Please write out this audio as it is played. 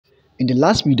In the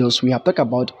last videos, we have talked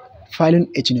about phylum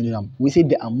Echinoderm. We say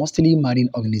they are mostly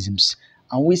marine organisms,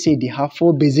 and we say they have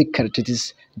 4 basic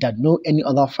characteristics that no any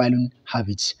other phylum have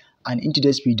it. And in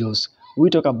today's videos, we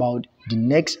talk about the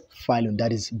next phylum,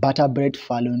 that is Vertebrate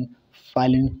Phylum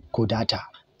Chordata.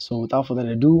 So without further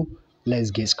ado,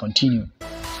 let's get continue.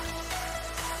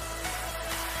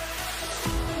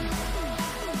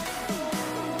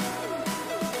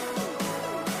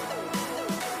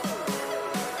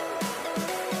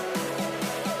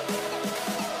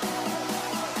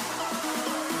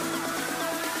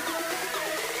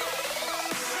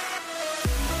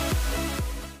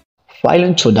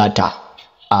 Phylum Chordata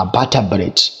are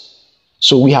vertebrate.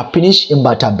 So we have finished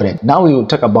invertebrate. Now we will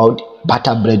talk about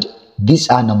vertebrate. These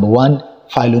are number 1,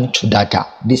 Phylum Chordata.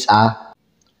 These are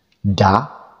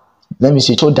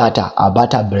Chordata are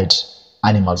vertebrate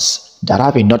animals that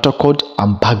have a notochord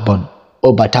and backbone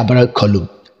or vertebral column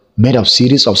made of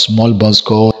series of small bones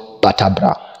called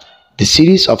vertebra. The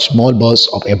series of small bones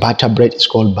of a vertebrate is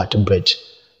called vertebrate.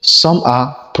 Some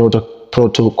are protocoded,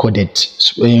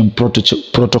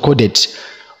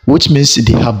 which means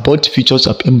they have both features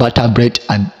of invertebrate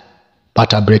and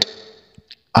vertebrate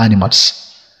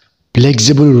animals.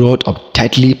 Flexible rod of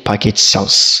tightly packaged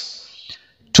cells.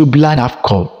 Tubular nerve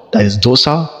cord, that is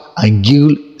dorsal, and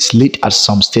gill slit at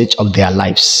some stage of their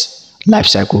life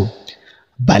cycle.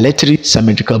 Bilaterally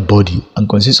symmetrical body and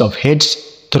consists of head,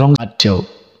 trunk, and tail.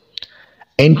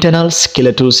 Internal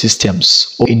skeletal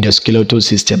systems or endoskeletal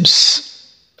systems.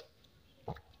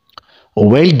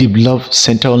 Well-developed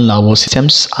central nervous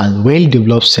systems and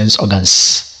well-developed sense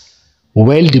organs.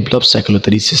 Well-developed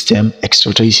circulatory system,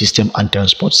 excretory system, and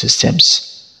transport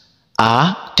systems.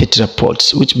 Are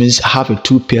tetrapods, which means have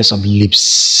 2 pairs of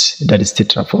lips, that is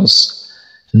tetrapods.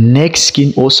 Neck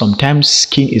skin or sometimes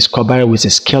skin is covered with a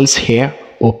scales hair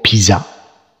or pizza.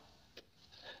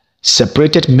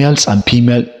 Separated males and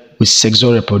female with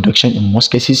sexual reproduction in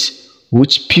most cases,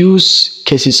 which few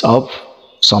cases of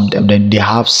sometimes then they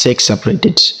have sex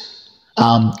separated.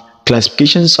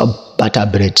 Classifications of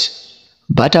vertebrate.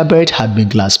 Vertebrate have been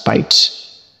classified.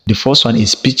 The first one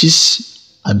is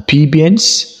species: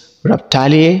 Amphibians,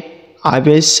 Reptiles,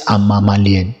 Aves, and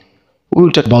Mammalian. We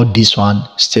will talk about this one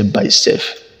step by step.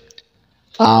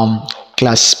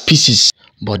 Class species,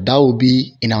 but that will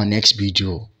be in our next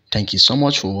video. Thank you so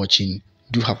much for watching.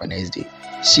 Do have a nice day.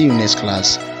 See you next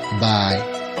class.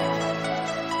 Bye.